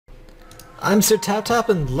I'm Sir Tap Tap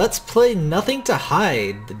and let's play Nothing to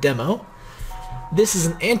Hide, the demo. This is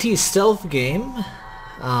an anti-stealth game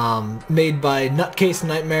made by Nutcase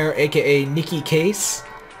Nightmare, aka Nikki Case.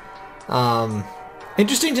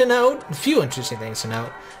 Interesting to note, a few interesting things to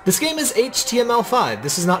note. This game is HTML5.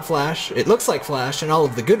 This is not Flash. It looks like Flash in all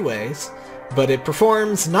of the good ways, but it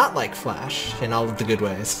performs not like Flash in all of the good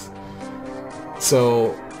ways.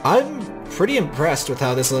 So I'm pretty impressed with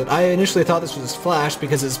how this looked. I initially thought this was Flash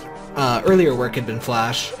because his earlier work had been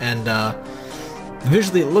Flash, and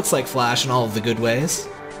visually it looks like Flash in all of the good ways.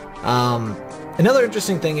 Another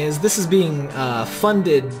interesting thing is this is being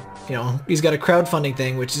funded, you know, he's got a crowdfunding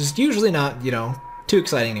thing, which is usually not, you know, too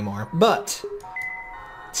exciting anymore. But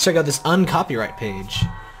let's check out this uncopyright page.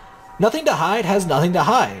 Nothing to Hide has nothing to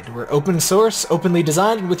hide. We're open source, openly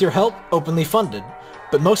designed, and with your help, openly funded.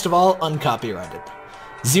 But most of all, uncopyrighted.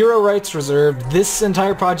 Zero rights reserved. This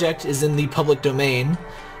entire project is in the public domain.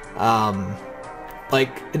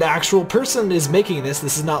 Like, an actual person is making this.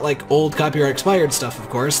 This is not like old copyright expired stuff, of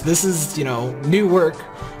course. This is, you know, new work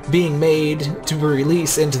being made to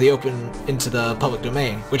release into the public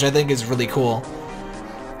domain, which I think is really cool.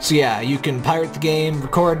 So yeah, you can pirate the game,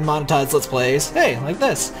 record and monetize Let's Plays, hey, like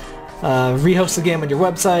this. Rehost the game on your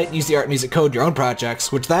website, use the art music code your own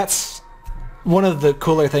projects, which that's one of the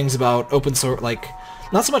cooler things about open source, like,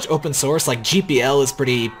 not so much open source, like GPL is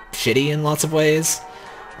pretty shitty in lots of ways.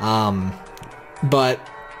 But,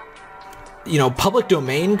 you know, public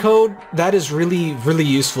domain code, that is really, really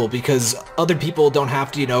useful because other people don't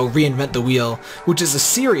have to, you know, reinvent the wheel, which is a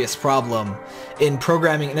serious problem in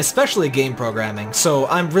programming, and especially game programming. So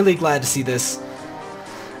I'm really glad to see this.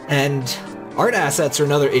 And art assets are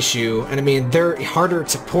another issue, and I mean, they're harder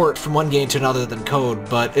to port from one game to another than code,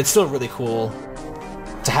 but it's still really cool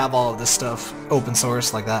to have all of this stuff open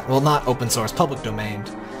source like that. Well, not open source, public domain.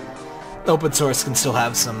 Open source can still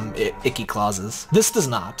have some icky clauses. This does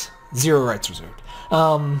not. Zero rights reserved.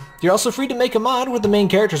 You're also free to make a mod where the main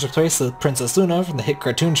characters replace the Princess Luna from the hit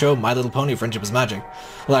cartoon show My Little Pony Friendship is Magic.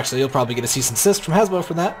 Well, actually, you'll probably get a cease and desist from Hasbro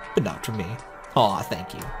for that, but not from me. Aw,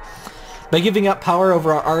 thank you. By giving up power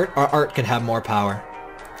over our art can have more power.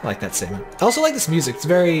 I like that statement. I also like this music. It's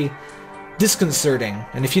very disconcerting,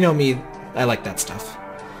 and if you know me, I like that stuff.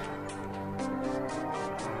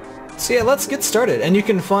 So yeah, let's get started, and you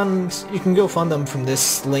can go fund them from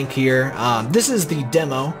this link here. This is the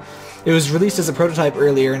demo. It was released as a prototype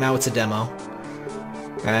earlier, now it's a demo.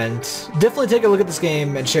 And definitely take a look at this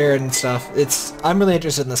game and share it and stuff. I'm really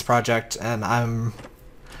interested in this project, and I'm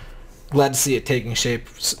glad to see it taking shape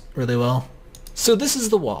really well. So this is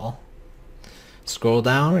the wall. Scroll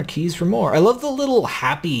down or keys for more. I love the little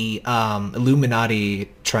happy Illuminati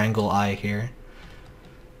triangle eye here.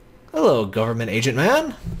 Hello, government agent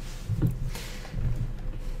man.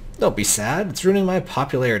 Don't be sad, it's ruining my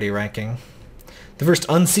popularity ranking. The first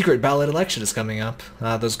unsecret ballot election is coming up.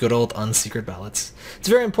 Those good old unsecret ballots. It's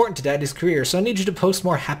very important to Daddy's career, so I need you to post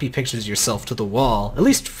more happy pictures of yourself to the wall. At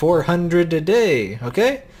least 400 a day,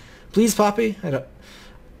 okay? Please, Poppy? I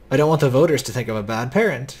don't want the voters to think I'm a bad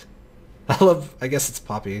parent. I guess it's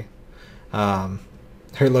Poppy. Her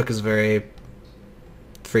look is very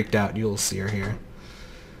freaked out. You'll see her here.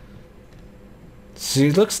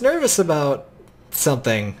 She looks nervous about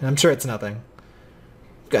something. I'm sure it's nothing.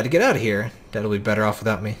 Got to get out of here. Dad'll be better off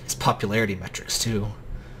without me. His popularity metrics, too.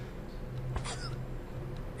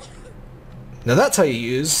 Now that's how you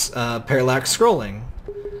use parallax scrolling.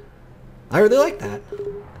 I really like that.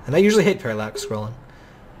 And I usually hate parallax scrolling.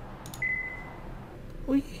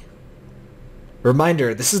 Whee.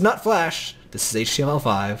 Reminder, this is not Flash. This is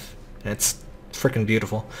HTML5. And it's frickin'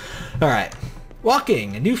 beautiful. Alright.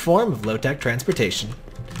 Walking, a new form of low-tech transportation.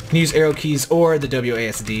 You can use arrow keys or the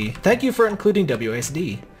WASD. Thank you for including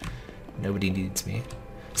WASD. Nobody needs me.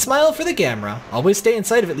 Smile for the camera. Always stay in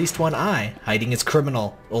sight of at least one eye. Hiding is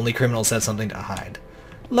criminal. Only criminals have something to hide.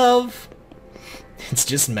 Love. It's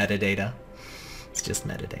just metadata. It's just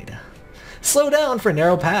metadata. Slow down for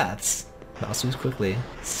narrow paths. Mouse moves quickly.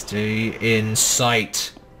 Stay in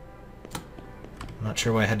sight. I'm not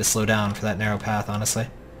sure why I had to slow down for that narrow path, honestly.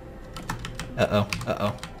 Uh-oh.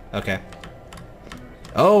 Uh-oh. Okay.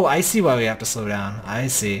 Oh, I see why we have to slow down. I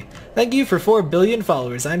see. Thank you for 4 billion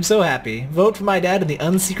followers. I'm so happy. Vote for my dad in the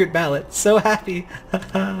unsecret ballot. So happy.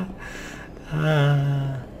 I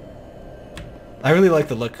really like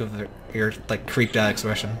the look of your, like, creeped out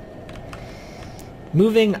expression.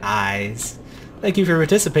 Moving eyes. Thank you for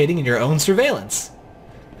participating in your own surveillance.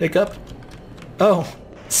 Pick up. Oh,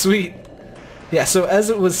 sweet. Yeah, so as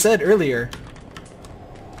it was said earlier,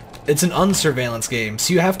 it's an unsurveillance game,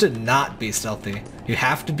 so you have to not be stealthy. You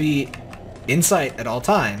have to be in sight at all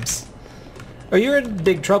times, or you're in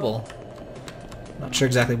big trouble. Not sure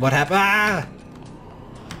exactly what happened. Ah!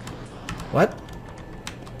 What?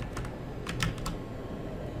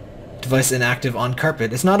 Device inactive on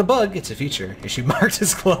carpet. It's not a bug, it's a feature. Issue marked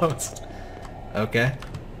as closed. Okay.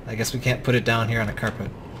 I guess we can't put it down here on a carpet.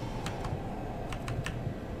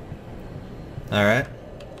 Alright.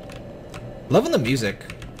 Loving the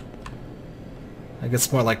music. I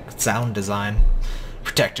guess more like sound design.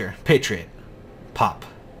 Protector. Patriot. Pop.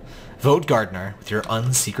 Vote Gardner with your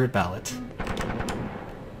unsecret ballot.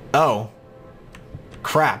 Oh.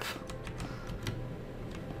 Crap.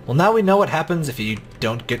 Well, now we know what happens if you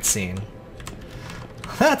don't get seen.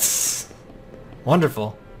 That's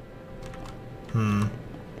wonderful. Hmm.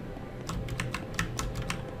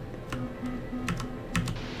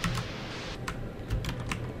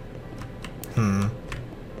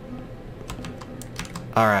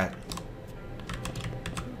 Alright.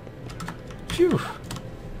 Phew.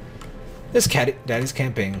 This Daddy's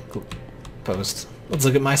camping post. Let's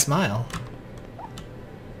look at my smile.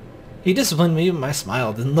 He disciplined me, but my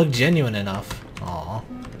smile didn't look genuine enough. Aww.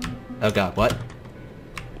 Oh god, what?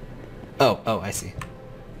 Oh, I see.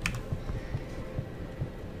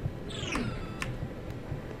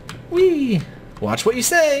 Whee! Watch what you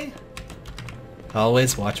say!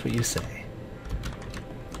 Always watch what you say.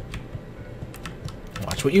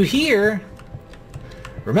 Watch what you hear!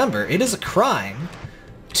 Remember, it is a crime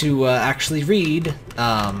to actually read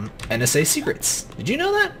NSA secrets. Did you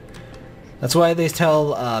know that? That's why they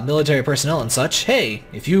tell military personnel and such, hey,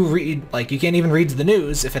 if you read, like, you can't even read the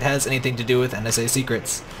news if it has anything to do with NSA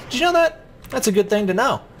secrets. Did you know that? That's a good thing to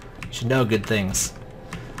know. You should know good things.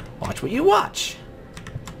 Watch what you watch.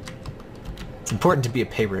 It's important to be a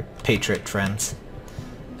patriot, friends.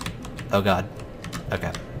 Oh god.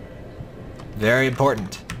 Okay. Very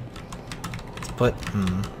important. Let's put,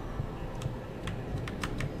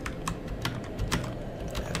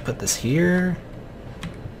 put this here.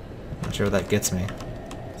 Not sure what that gets me.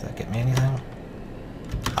 Does that get me anything?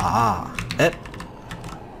 Ah! It!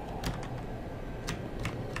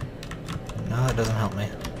 No, it doesn't help me.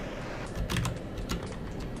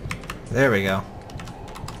 There we go.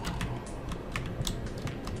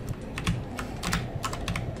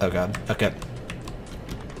 Oh god. Okay.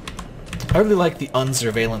 I really like the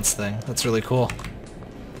unsurveillance thing. That's really cool.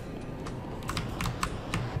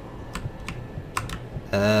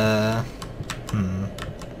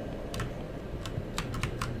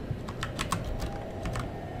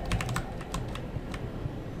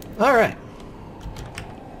 Alright.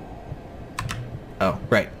 Oh,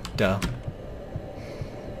 right. Duh.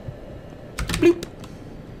 Bloop.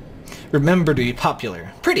 Remember to be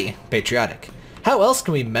popular, pretty, patriotic. How else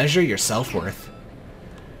can we measure your self-worth?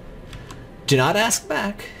 Do not ask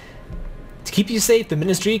back. To keep you safe, the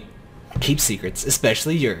ministry keeps secrets,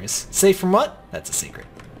 especially yours. Safe from what? That's a secret.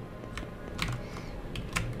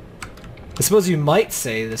 I suppose you might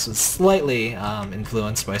say this was slightly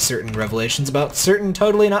influenced by certain revelations about certain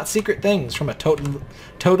totally not secret things from a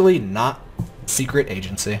totally not secret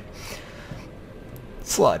agency.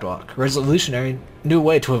 Slide walk. Revolutionary new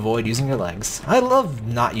way to avoid using your legs. I love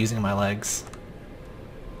not using my legs.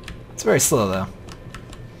 It's very slow though.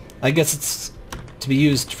 I guess it's to be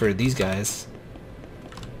used for these guys.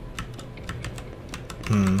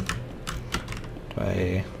 Do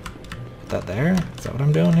I put that there? Is that what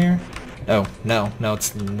I'm doing here? Oh, no,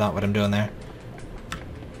 it's not what I'm doing there.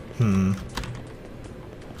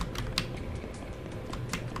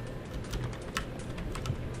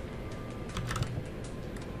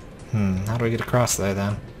 How do I get across there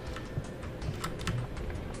then?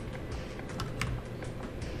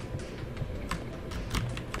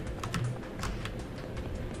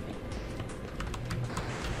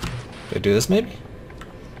 Do I do this maybe?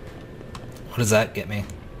 What does that get me?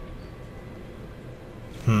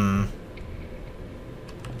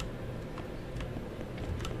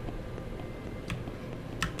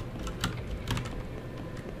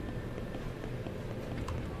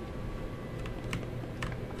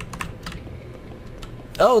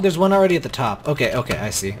 Oh, there's one already at the top. Okay,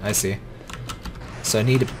 I see. So I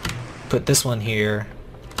need to put this one here.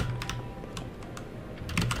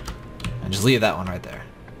 And just leave that one right there.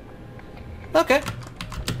 Okay.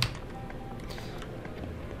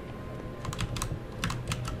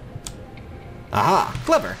 Aha!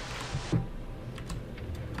 Clever!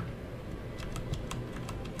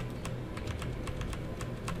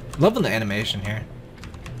 Loving the animation here.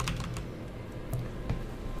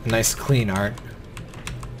 Nice clean art.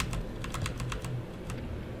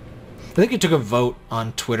 I think you took a vote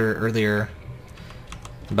on Twitter earlier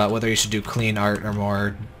about whether you should do clean art or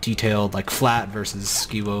more detailed, like flat versus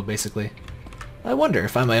skewo, basically. I wonder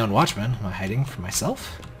if I'm my own watchman. Am I hiding from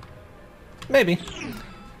myself? Maybe.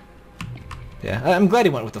 Yeah, I'm glad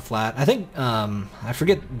he went with the flat. I think, I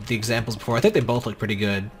forget the examples before. I think they both look pretty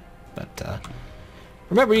good. But,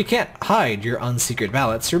 remember, you can't hide your unsecret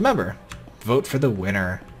ballots. Remember, vote for the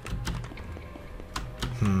winner.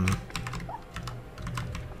 I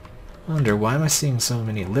wonder, why am I seeing so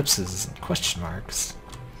many ellipses and question marks?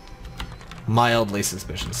 Mildly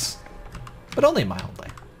suspicious. But only mildly.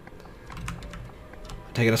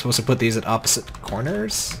 I take it I'm supposed to put these at opposite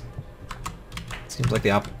corners? Seems like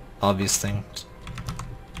the obvious thing to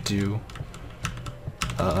do.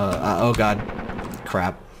 Oh god.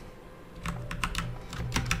 Crap.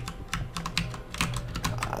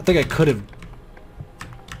 I think I could have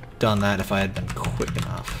done that if I had been quick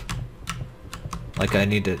enough. Like I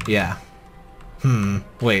need to, yeah.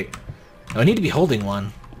 Wait. Oh, I need to be holding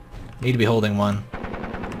one. Need to be holding one.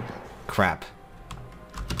 Crap.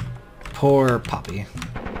 Poor Poppy.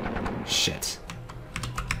 Shit.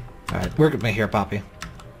 Alright, work with me here, Poppy.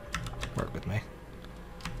 Work with me.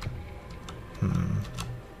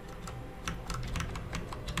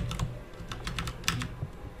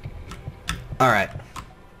 Alright.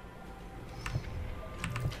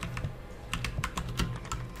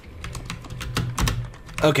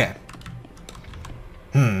 Okay.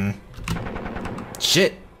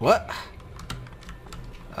 Shit. What?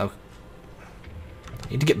 Oh.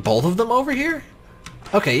 Need to get both of them over here?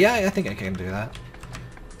 Okay, yeah, I think I can do that.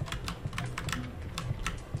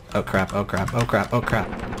 Oh crap, oh crap, oh crap, oh crap.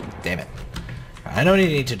 Damn it. Right, I know what I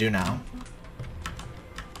need to do now.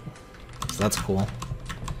 So that's cool.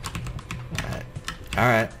 Alright.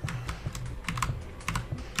 Alright.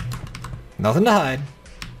 Nothing to hide.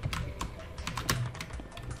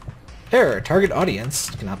 Error, target audience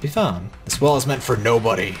cannot be found. This wall is meant for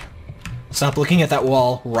nobody. Stop looking at that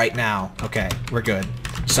wall right now. Okay, we're good.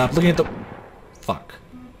 Stop looking at the... Fuck.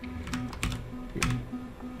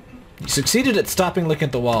 You succeeded at stopping looking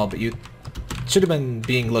at the wall, but you should have been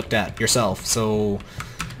being looked at yourself, so...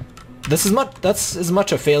 That's as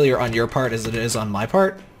much a failure on your part as it is on my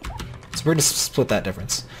part. So we're gonna split that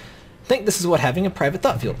difference. I think this is what having a private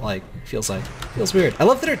thought feels like. Feels weird. I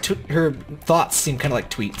love that her thoughts seem kind of like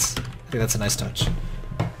tweets. I think that's a nice touch.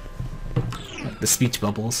 Like the speech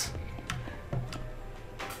bubbles.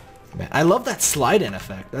 Man, I love that slide-in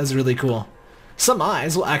effect. That's really cool. Some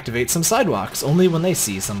eyes will activate some sidewalks only when they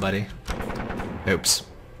see somebody. Oops.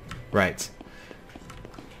 Right.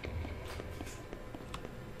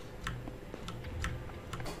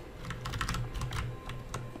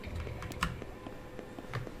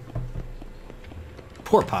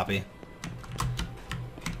 Poor Poppy.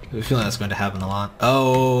 I have a feeling that's going to happen a lot.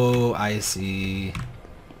 Oh, I see.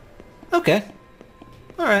 Okay.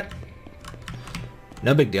 Alright.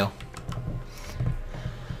 No big deal.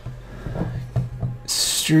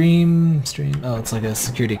 Stream. Oh, it's like a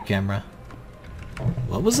security camera.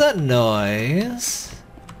 What was that noise?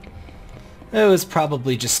 It was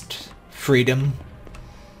probably just freedom.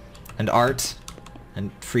 And art.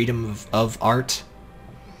 And freedom of art.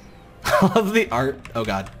 I love the art. Oh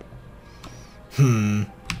god. Can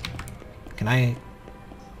I...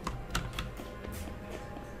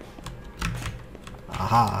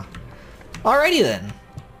 Aha. Alrighty then.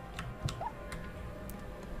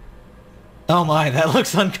 Oh my, that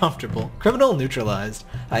looks uncomfortable. Criminal neutralized.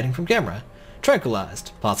 Hiding from camera.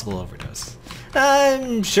 Tranquilized. Possible overdose.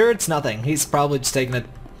 I'm sure it's nothing. He's probably just taking an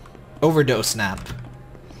overdose nap.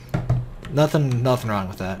 Nothing wrong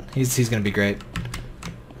with that. He's gonna be great.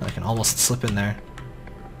 I can almost slip in there.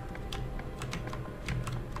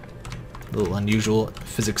 A little unusual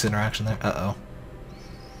physics interaction there. Uh-oh.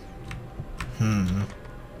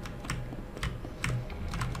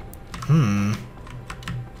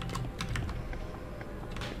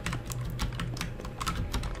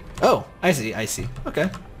 Oh, I see. Okay.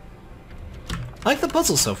 I like the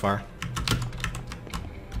puzzle so far.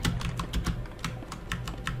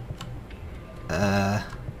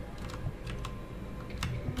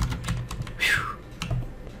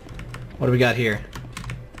 What do we got here?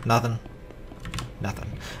 Nothing.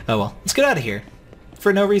 Oh well, let's get out of here.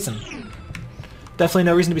 For no reason. Definitely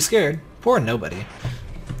no reason to be scared. Poor nobody.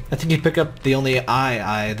 I think he'd pick up the only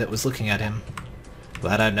eye that was looking at him.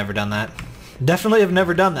 Glad I've never done that. Definitely have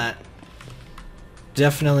never done that.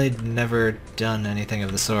 Definitely never done anything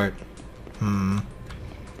of the sort.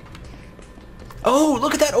 Oh,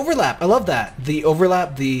 look at that overlap! I love that. The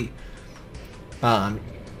overlap,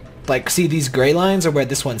 like, see, these gray lines are where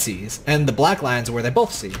this one sees, and the black lines are where they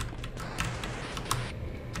both see.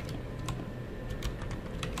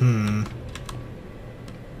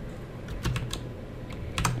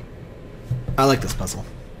 I like this puzzle.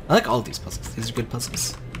 I like all of these puzzles. These are good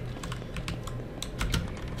puzzles.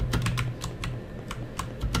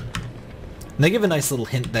 And they give a nice little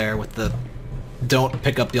hint there with the don't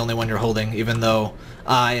pick up the only one you're holding, even though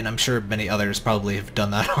I, and I'm sure many others probably have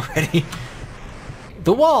done that already.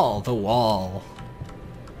 The wall! The wall.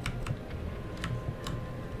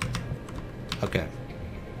 Okay.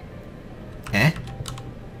 Eh?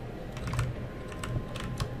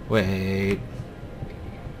 Wait.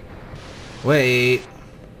 Wait.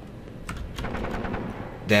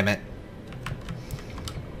 Damn it.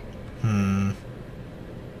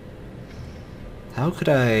 How could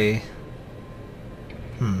I...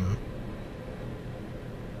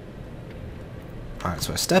 Alright,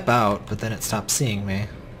 so I step out, but then it stops seeing me.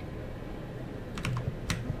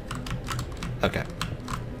 Okay.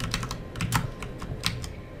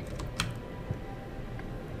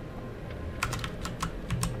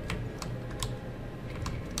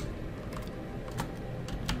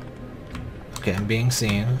 Okay, I'm being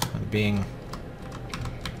seen. I'm being...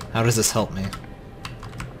 How does this help me?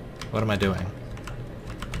 What am I doing?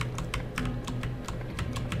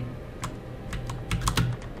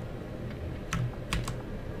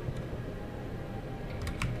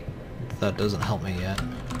 That doesn't help me yet.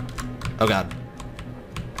 Oh god.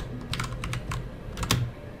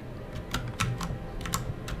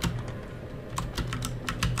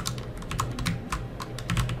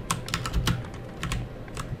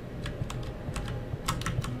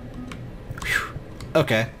 Whew.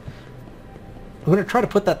 Okay. I'm gonna try to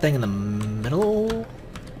put that thing in the middle.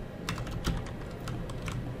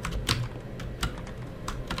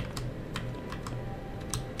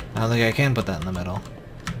 I don't think I can put that in the middle.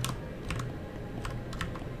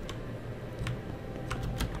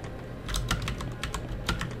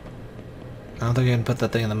 I don't think I can put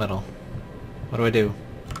that thing in the middle. What do I do?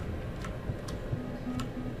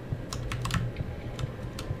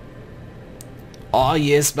 Aw,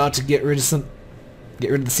 yes, about to get rid of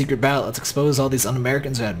the secret ballot. Let's expose all these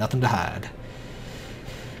un-Americans who have nothing to hide.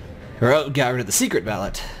 Or, oh, got rid of the secret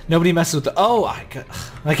ballot. Nobody messes with the... Oh, I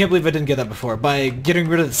can't believe I didn't get that before. By getting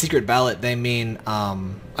rid of the secret ballot, they mean, I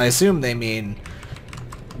assume they mean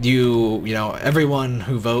you know, everyone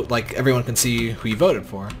who vote, like, everyone can see who you voted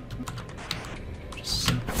for.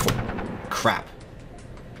 Crap.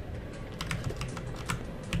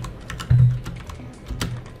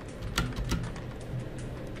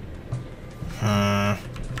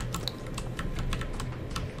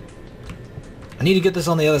 I need to get this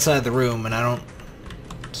on the other side of the room, and I don't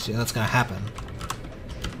see how that's gonna happen.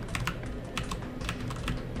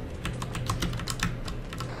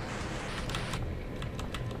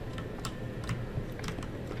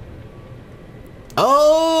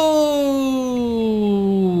 Oh!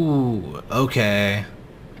 Okay.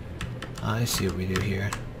 I see what we do here.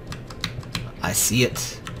 I see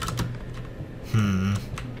it.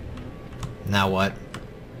 Now what?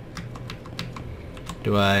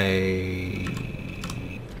 Do I...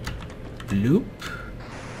 loop?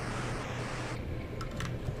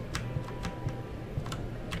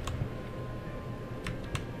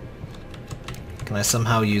 Can I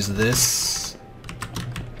somehow use this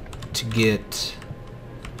to get...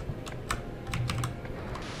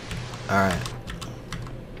 Alright.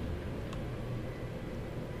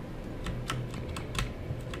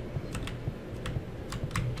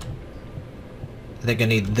 I think I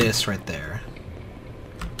need this right there.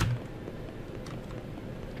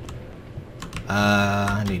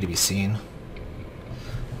 I need to be seen.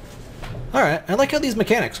 Alright, I like how these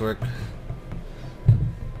mechanics work.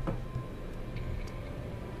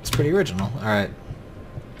 It's pretty original. Alright.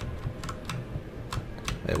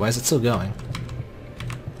 Wait, why is it still going?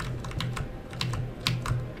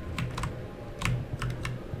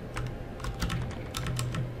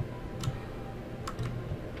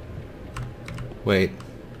 Wait.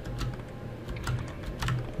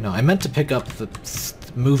 No, I meant to pick up the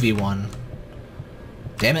movie one.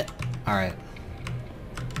 Damn it. Alright.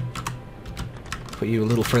 Put you a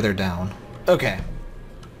little further down. Okay.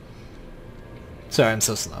 Sorry, I'm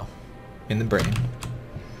so slow. In the brain.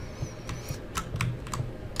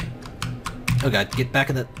 Oh god, get back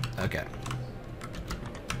in the... Okay.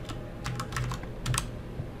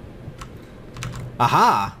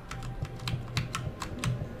 Aha!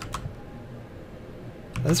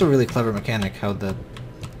 That's a really clever mechanic, how the...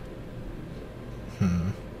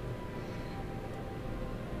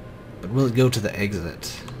 But will it go to the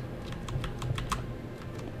exit?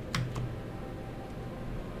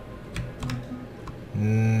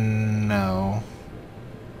 No.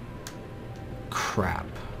 Crap.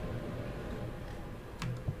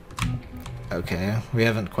 Okay, we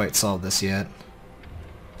haven't quite solved this yet.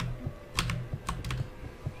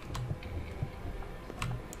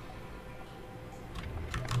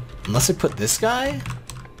 Unless I put this guy?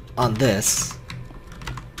 on this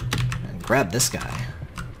and grab this guy.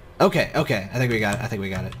 Okay, okay, I think we got it. I think we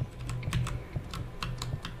got it.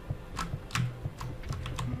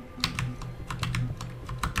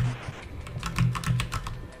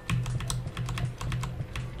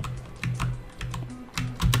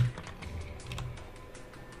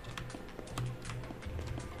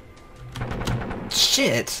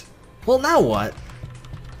 Shit! Well, now what?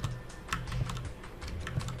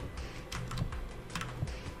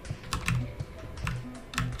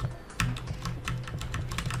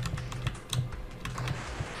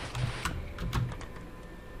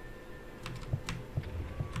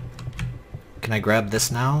 Can I grab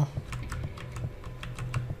this now?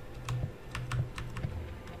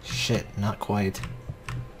 Shit, not quite.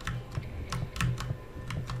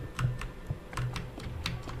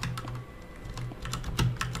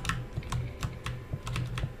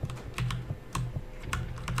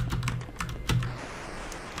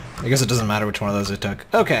 I guess it doesn't matter which one of those it took.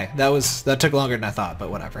 Okay, that took longer than I thought, but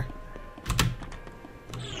whatever.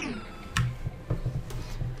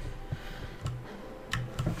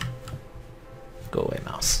 Go away,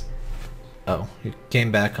 mouse. Oh, you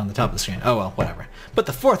came back on the top of the screen. Oh well, whatever. But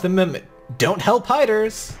the Fourth Amendment, don't help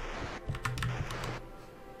hiders!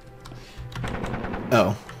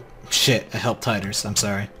 Oh, shit, I helped hiders, I'm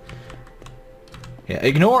sorry. Yeah,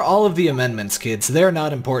 ignore all of the amendments, kids, they're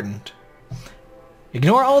not important.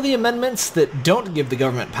 Ignore all the amendments that don't give the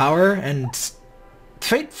government power, and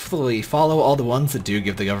faithfully follow all the ones that do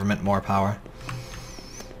give the government more power.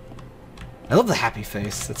 I love the happy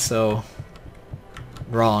face, it's so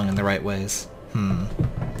wrong in the right ways.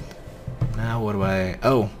 Now what do I...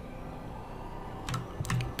 Oh.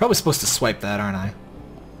 Probably supposed to swipe that, aren't I?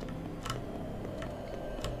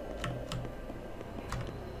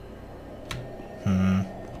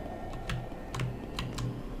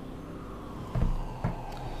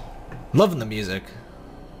 Loving the music.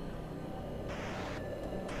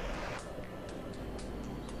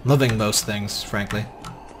 Loving most things, frankly.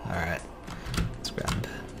 Alright. Let's grab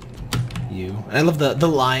you. I love the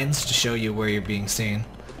lines to show you where you're being seen.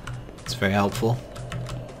 It's very helpful.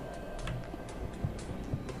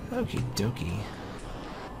 Okie dokie.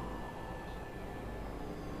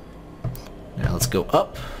 Now let's go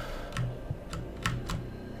up.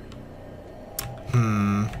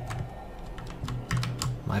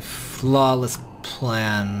 My flawless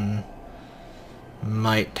plan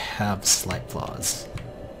might have slight flaws.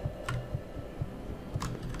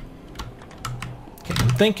 Okay, I'm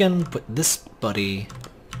thinking put this buddy...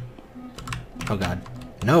 Oh god.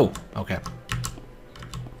 No! Okay.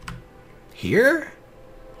 Here?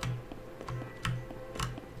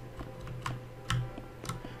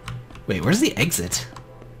 Wait, where's the exit?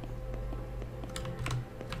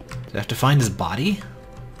 Do I have to find his body?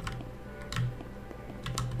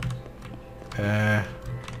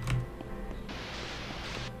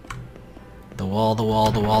 The wall, the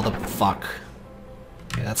wall, the wall, the fuck.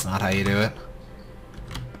 Okay, that's not how you do it.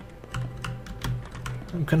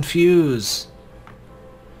 I'm confused.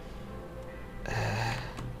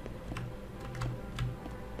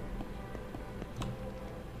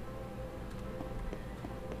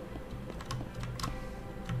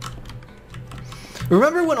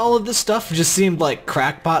 Remember when all of this stuff just seemed like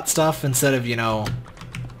crackpot stuff instead of, you know,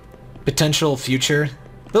 potential future?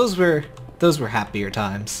 Those were happier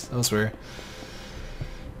times. Those were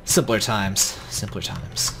simpler times. Simpler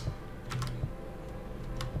times.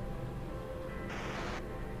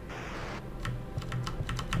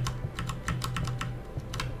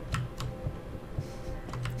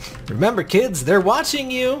 Remember, kids, they're watching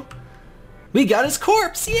you! We got his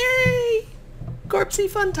corpse! Yay! Corpsey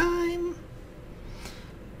fun time!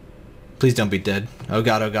 Please don't be dead. Oh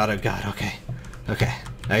god, oh god, oh god, okay. Okay,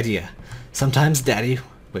 idea. Sometimes Daddy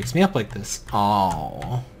wakes me up like this.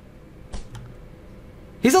 Aww.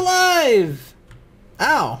 He's alive!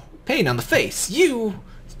 Ow! Pain on the face. You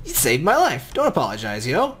saved my life. Don't apologize,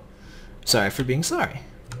 yo. Sorry for being sorry.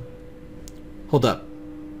 Hold up.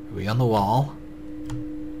 Are we on the wall?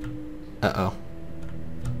 Uh-oh.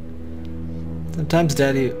 Sometimes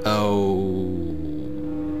Daddy... Oh...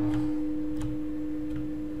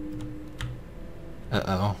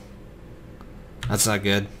 Uh-oh. That's not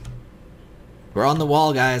good. We're on the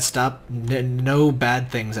wall, guys. Stop. No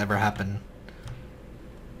bad things ever happen.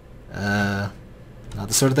 Not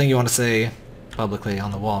the sort of thing you want to say publicly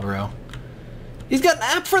on the wall, bro. He's got an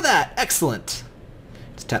app for that! Excellent!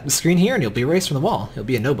 Just tap the screen here and you'll be erased from the wall. You'll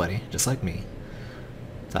be a nobody, just like me.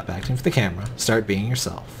 Stop acting for the camera. Start being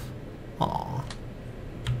yourself. Aww.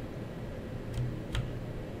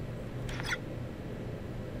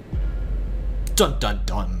 Dun dun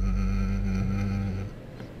dun.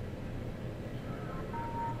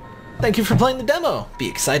 Thank you for playing the demo. Be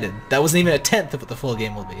excited. That wasn't even a tenth of what the full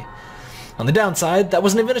game will be. On the downside, that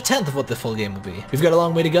wasn't even a tenth of what the full game will be. We've got a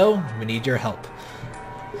long way to go. We need your help.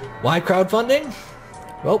 Why crowdfunding?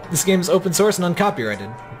 Well, this game is open source and uncopyrighted.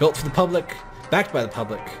 Built for the public, backed by the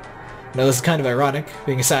public. I know this is kind of ironic,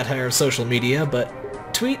 being a satire of social media,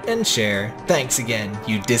 but tweet and share. Thanks again,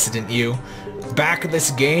 you dissident you. Back this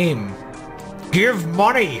game. Give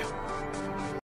money!